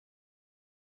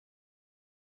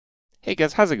Hey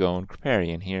guys, how's it going?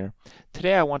 Kripparrian here.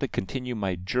 Today I want to continue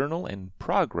my journal and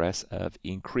progress of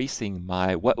increasing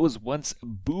my what was once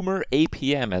boomer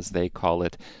APM, as they call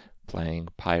it, playing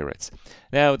pirates.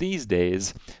 Now these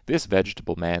days, this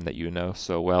vegetable man that you know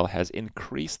so well has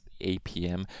increased the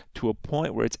APM to a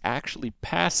point where it's actually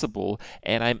passable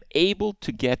and I'm able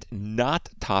to get not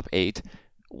top 8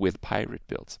 with pirate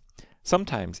builds.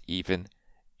 Sometimes even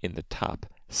in the top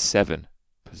 7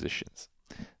 positions.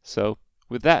 So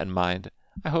with that in mind,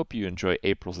 I hope you enjoy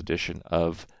April's edition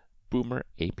of Boomer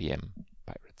APM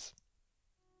Pirates.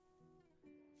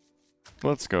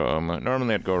 Let's go Omu.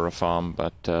 Normally I'd go Rafam,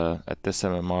 but at this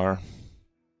MMR,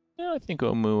 yeah, I think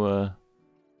Omu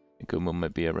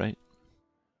might be alright.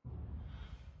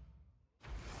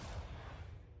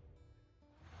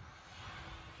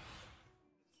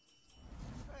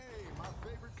 Hey, my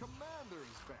favorite commander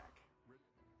is back.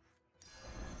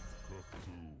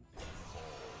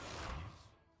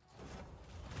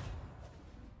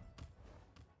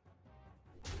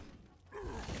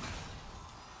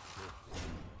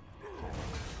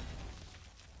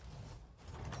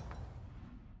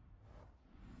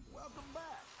 Welcome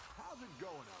back. How's it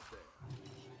going out there?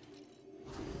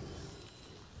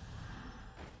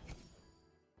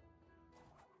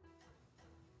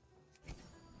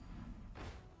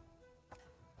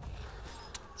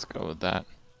 Let's go with that.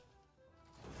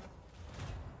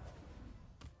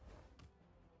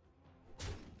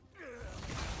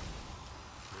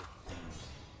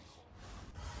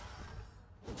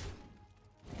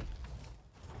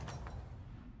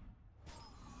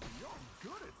 You're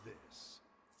good at this.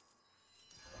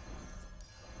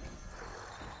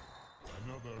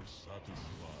 Another satisfied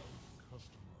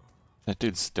customer. That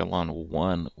dude's still on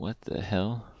 1. What the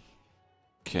hell?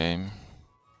 Okay.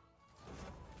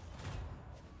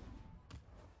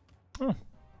 Oh.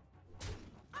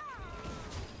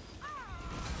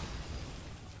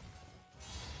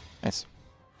 Nice.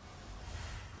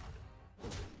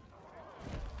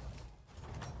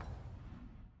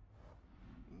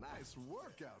 Nice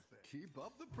work out there. Keep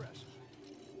up the pressure.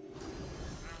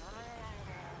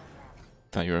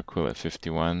 Thought you were cool at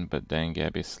 51, but dang,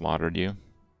 Gabby slaughtered you.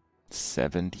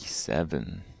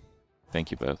 77.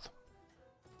 Thank you both.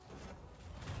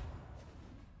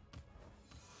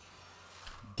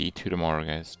 D2 tomorrow,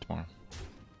 guys. Tomorrow.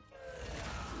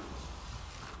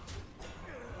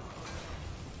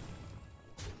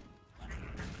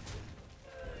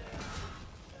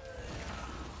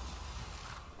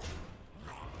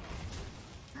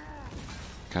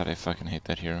 God, I fucking hate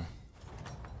that hero.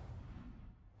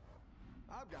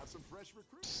 I've got some fresh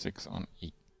recruits. 6 on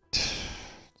 8. It's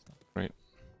not great.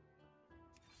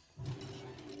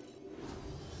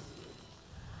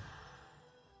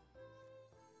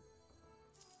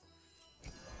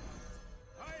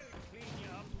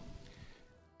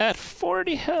 At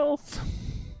 40 health.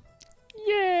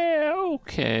 Yeah,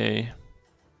 okay.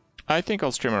 I think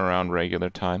I'll stream around regular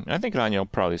time. I think Anya will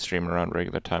probably stream around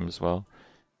regular time as well.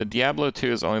 The Diablo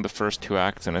 2 is only the first 2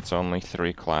 acts and it's only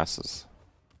 3 classes.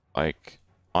 Like,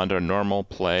 under normal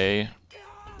play,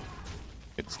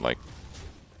 it's like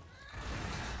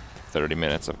 30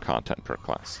 minutes of content per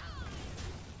class.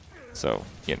 So,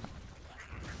 you know,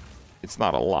 it's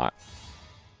not a lot.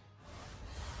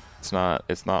 It's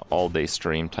not all day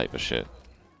stream type of shit.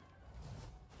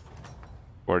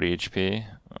 40 HP?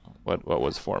 What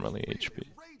was formerly HP?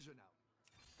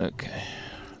 Okay,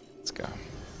 let's go.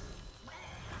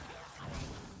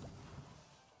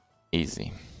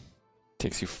 Easy.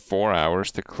 Takes you 4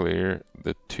 hours to clear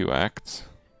the 2 acts.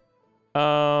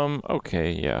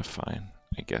 Okay, yeah, fine.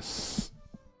 I guess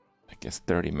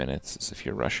 30 minutes is if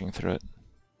you're rushing through it.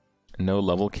 No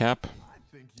level cap. I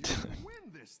think you can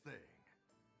win this thing.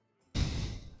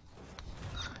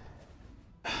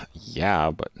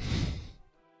 Yeah, but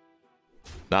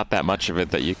not that much of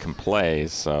it that you can play,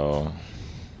 so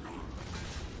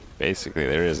basically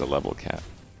there is a level cap.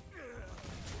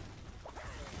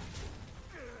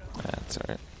 That's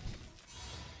alright.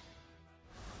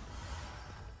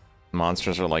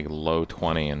 Monsters are like low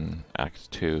 20 in Act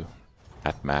 2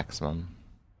 at maximum.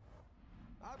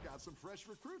 I've got some fresh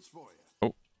recruits for you.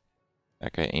 Oh,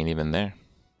 that guy ain't even there.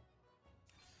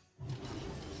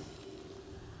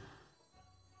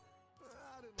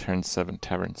 Turn 7,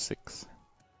 Tavern 6.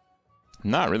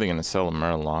 I'm not really gonna sell a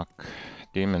Murloc.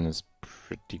 Demon is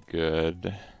pretty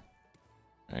good.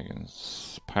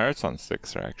 Dragons. Pirates on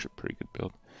 6 are actually a pretty good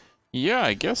build. Yeah,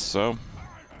 I guess so.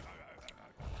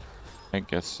 I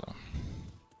guess so.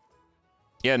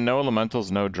 Yeah, no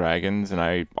elementals, no dragons, and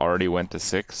I already went to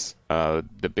 6.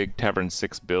 The big Tavern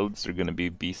 6 builds are gonna be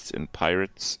beasts and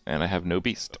pirates, and I have no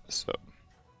beast, so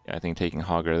yeah, I think taking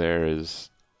Hogger there is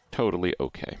totally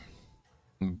okay.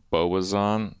 Boa's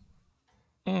on.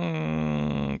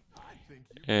 Okay.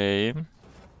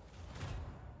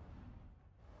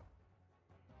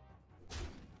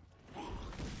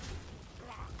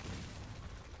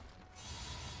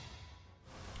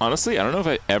 Honestly, I don't know if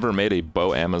I ever made a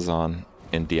bow Amazon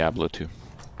in Diablo 2.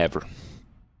 Ever.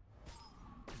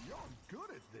 You're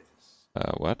good at this.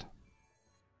 What?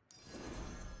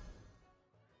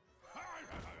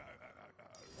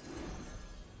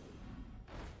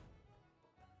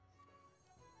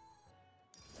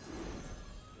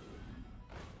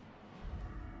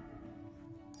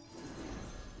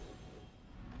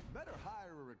 Better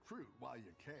hire a recruit while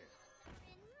you can.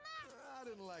 I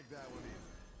didn't like that one either.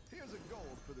 Here's a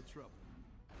gold for the trouble.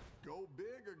 Go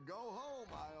big or go home,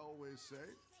 I always say.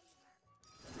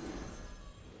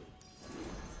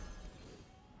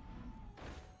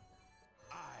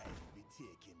 I'll be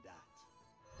taking that.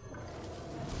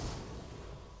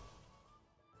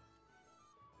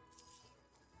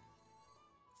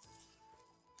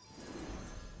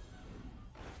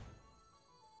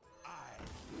 I'll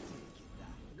be taking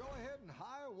that. Go ahead and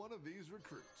hire one of these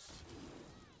recruits.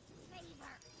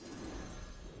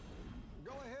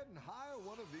 Go ahead and hire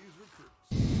one of these recruits.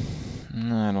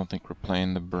 No, I don't think we're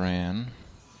playing the Bran.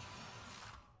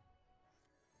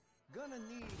 Gonna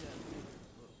need a bigger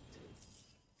boat.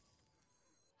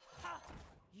 Ha!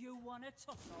 You want a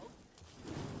tussle?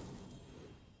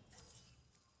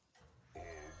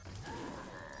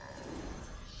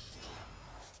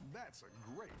 That's a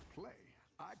great play.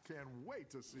 I can't wait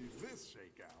to see this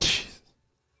shake out.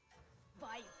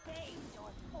 By fate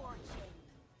or fortune.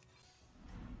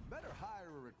 Better hire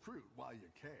a recruit while you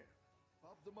can.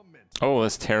 Up the momentum. Oh,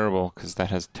 that's terrible, because that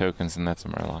has tokens and that's a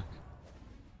Murloc.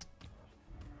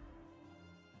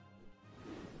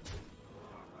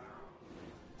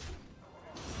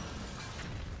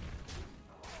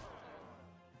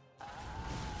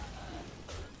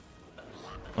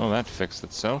 Oh, that fixed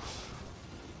itself.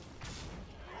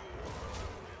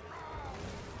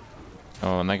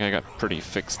 Oh, and that guy got pretty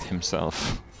fixed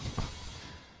himself.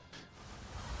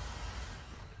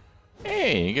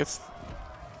 Hey, he gets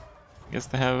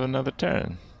to have another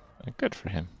turn. Good for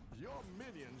him. Your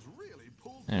minions really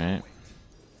pulled All right. weight.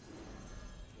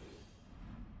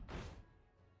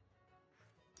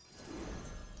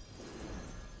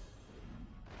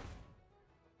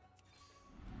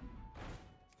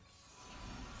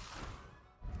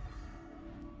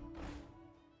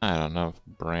 I don't know if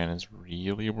Bran is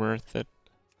really worth it.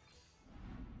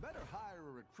 Better hire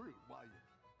a recruit while you.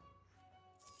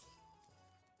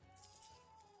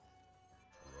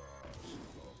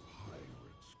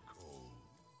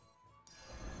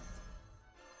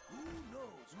 Who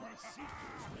knows what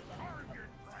secrets will target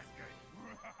practice?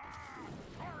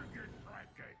 Target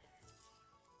practice.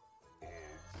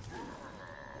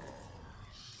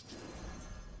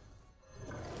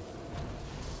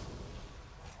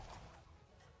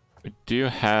 We do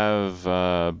have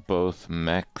both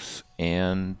mechs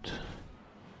and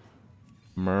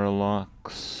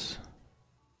Murlocs.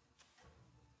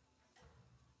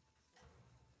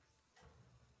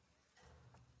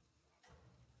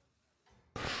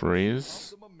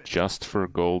 Freeze just for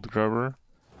Gold Grubber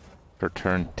for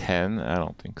turn 10? I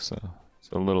don't think so. It's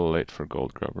a little late for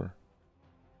Gold Grubber.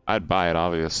 I'd buy it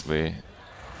obviously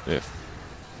if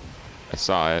I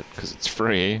saw it because it's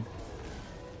free,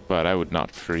 but I would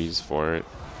not freeze for it.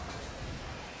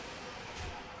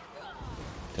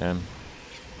 Damn.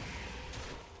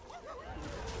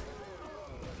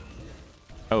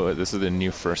 Oh, this is the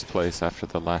new first place after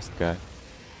the last guy.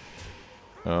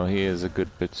 Oh, he is a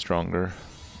good bit stronger.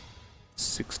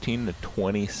 16 to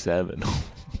 27. Oh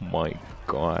my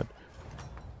god.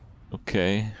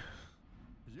 Okay.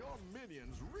 Your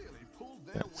minions really pulled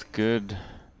their That's weight. good.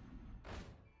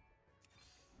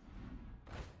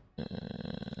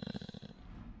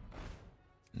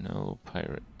 No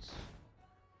pirates.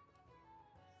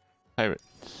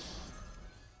 Pirates.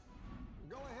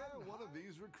 Go ahead, one of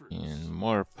these recruits. And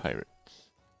more pirates.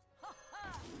 Ha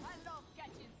ha! I love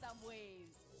catching some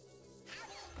waves.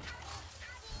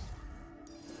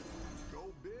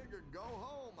 Go big or go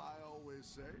home, I always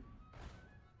say.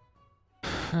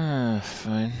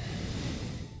 Fine.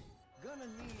 Gonna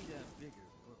need a bigger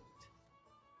boat.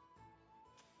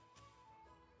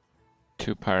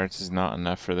 2 pirates is not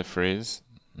enough for the freeze.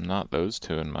 Not those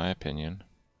 2 in my opinion.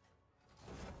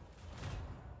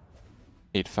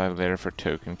 8-5 later for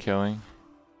token killing.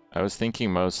 I was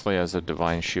thinking mostly as a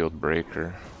Divine Shield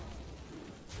breaker.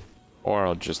 Or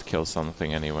I'll just kill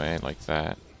something anyway, like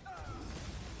that.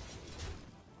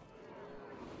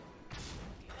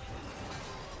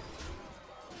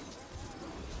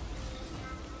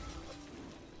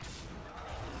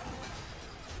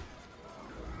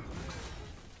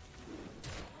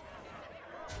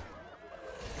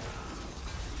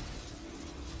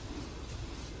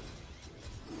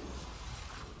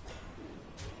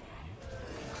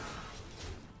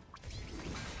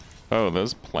 Oh,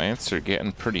 those plants are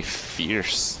getting pretty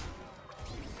fierce.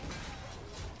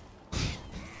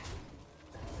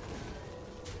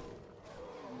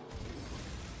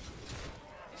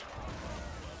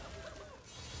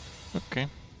 Okay.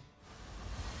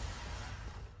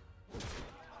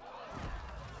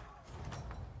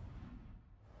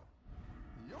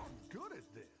 You're good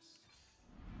at this.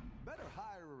 Better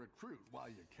hire a recruit while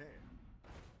you can.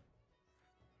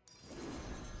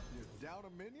 You're down a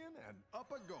minion and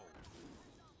up a goal.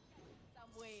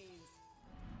 Some ways.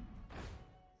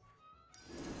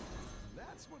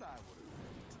 That's what I would have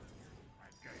done.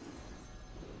 Okay.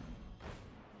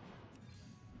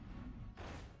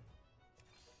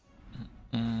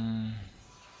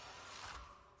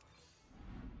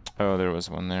 Oh, there was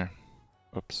one there.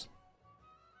 Oops.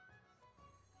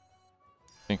 I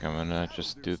think I'm gonna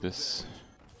just do this.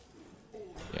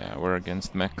 Yeah, we're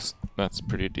against mechs. That's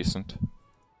pretty decent.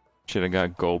 Should have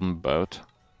got golden boat.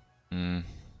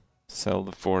 Sell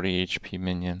the 40 HP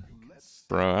minion.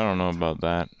 Bro, I don't know about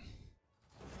that.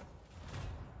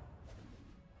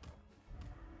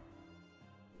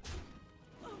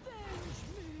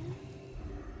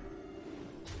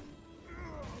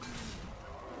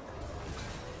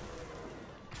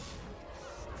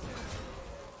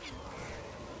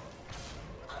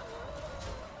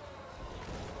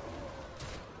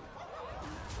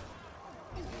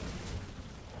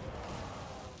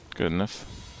 Good enough.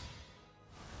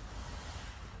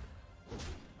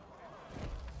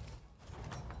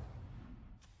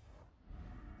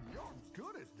 You're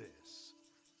good at this.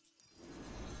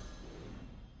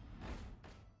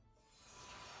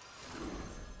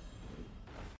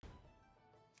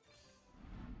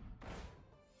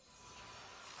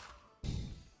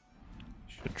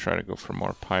 Should try to go for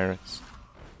more pirates.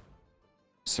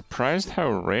 Surprised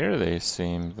how rare they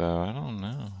seem, though. I don't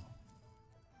know.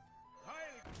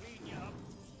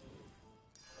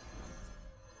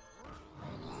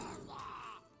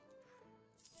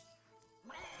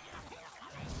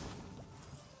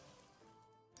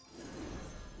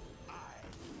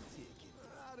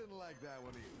 That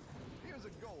one either. Here's a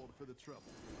gold for the trouble.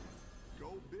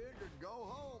 Go big or go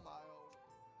home, I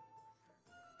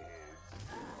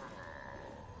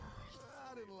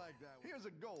didn't like that one. Here's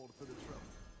a gold for the trouble.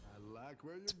 I like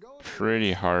where you're going.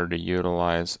 Pretty hard to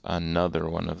utilize another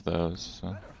one of those. So.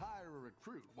 Better hire a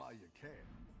recruit while you can.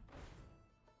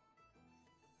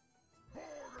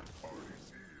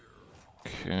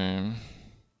 Okay.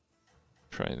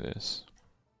 Try this.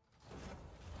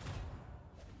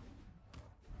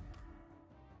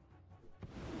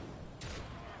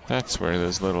 That's where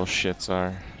those little shits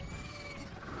are.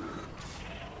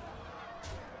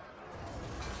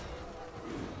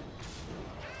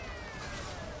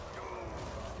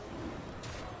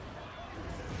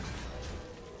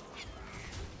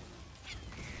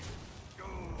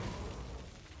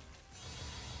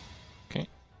 Okay,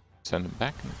 send them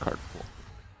back in the card pool.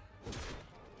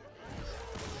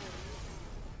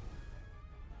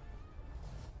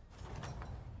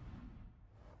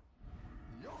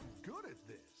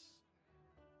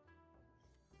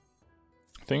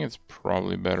 I think it's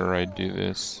probably better I do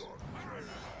this.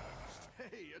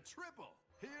 Hey, a triple.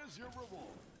 Here's your reward.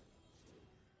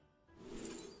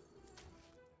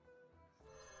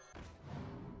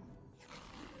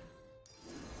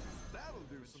 That'll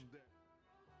do some damage.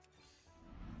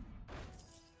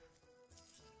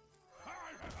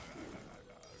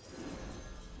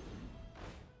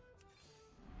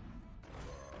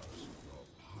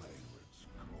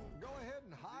 Go ahead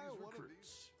and hire one of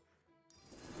these.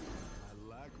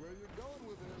 Like where you're going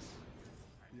with this.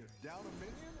 You're down a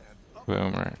minion and up.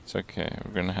 Boomer, it's okay.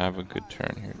 We're gonna have a good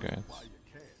turn here, guys.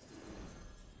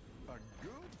 A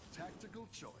good tactical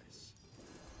choice.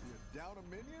 You're down a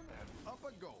minion and up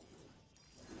a goal.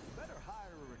 Better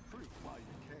hire a recruit while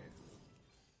you can.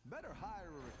 Better hire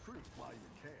a recruit while you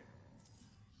can.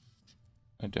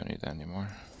 I don't need that anymore.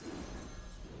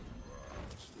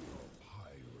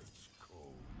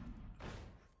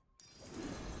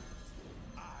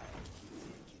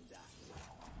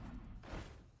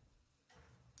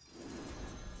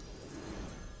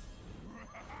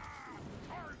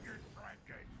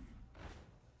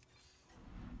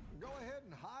 Go ahead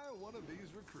and hire one of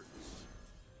these recruits.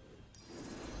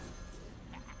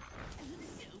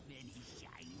 So many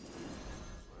shiny.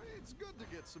 It's good to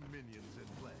get some minions in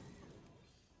play.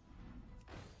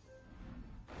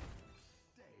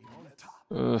 Stay on top.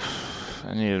 Oof,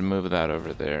 I need to move that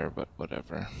over there, but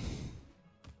whatever.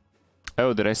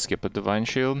 Oh, did I skip a Divine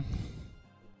Shield?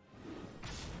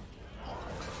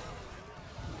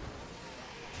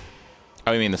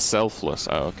 Oh, you mean the selfless?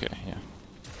 Oh, okay, yeah.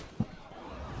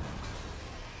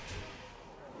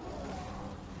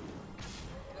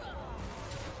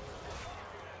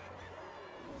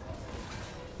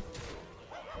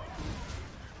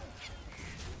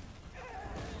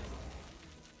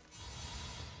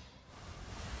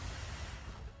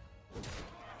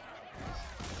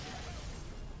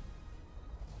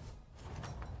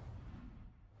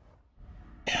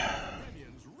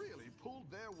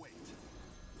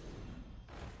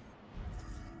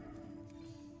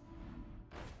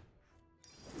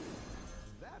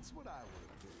 That's what I would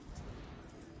have picked.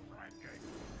 Pancake.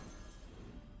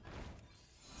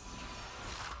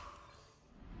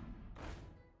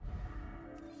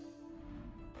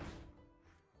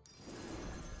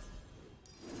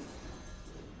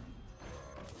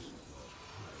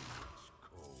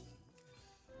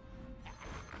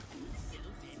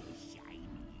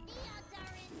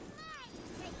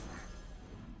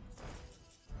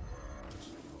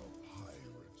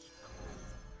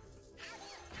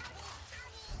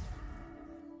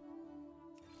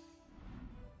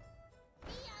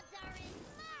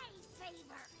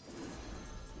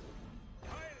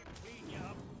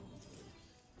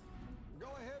 Go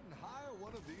ahead and hire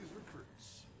one of these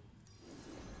recruits.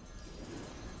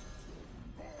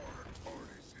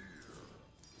 Party's here.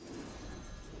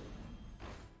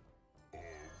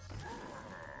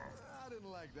 I didn't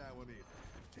like that one either.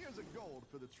 Here's a gold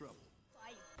for the trouble.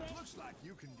 Looks like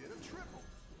you can get a triple.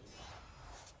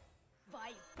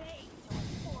 By fate or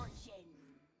fortune.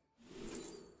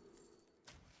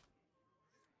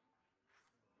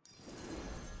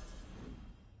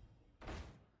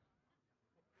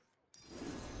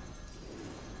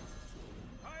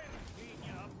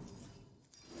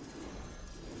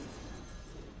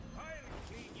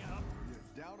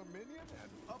 You're down a minion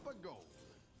and up a gold.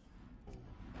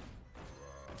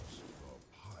 The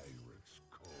pirate's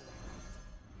code.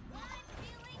 I'm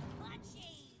feeling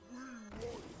punchy. We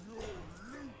want your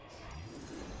loot.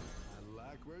 I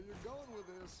like where you're going with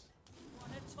this.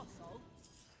 Want a tussle?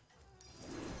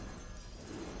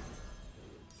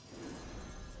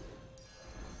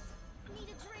 Need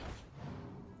a drink.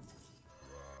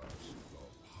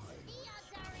 The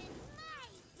odds are in my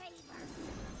favor.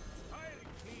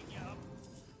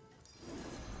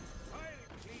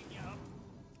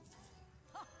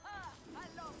 Ha ha! I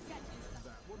love catching some.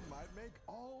 That one might make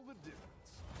all the difference.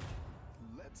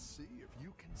 Let's see if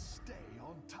you can stay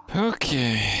on top.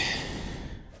 Okay.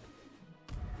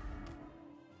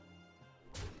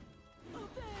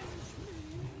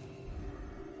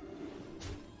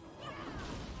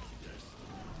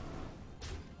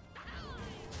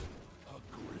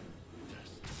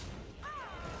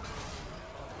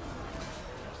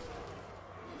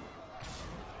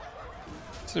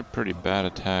 These are pretty bad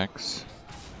attacks,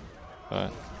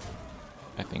 but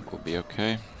I think we'll be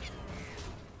okay.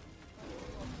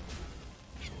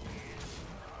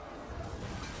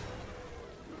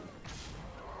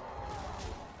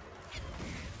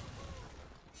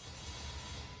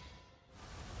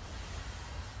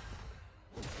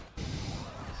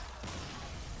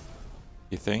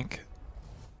 You think?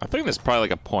 I think there's probably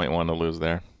like a 0.1 to lose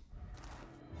there.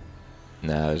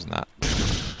 Nah, there's not.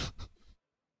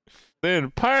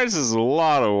 Dude, Pirates is a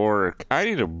lot of work. I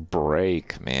need a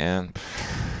break, man.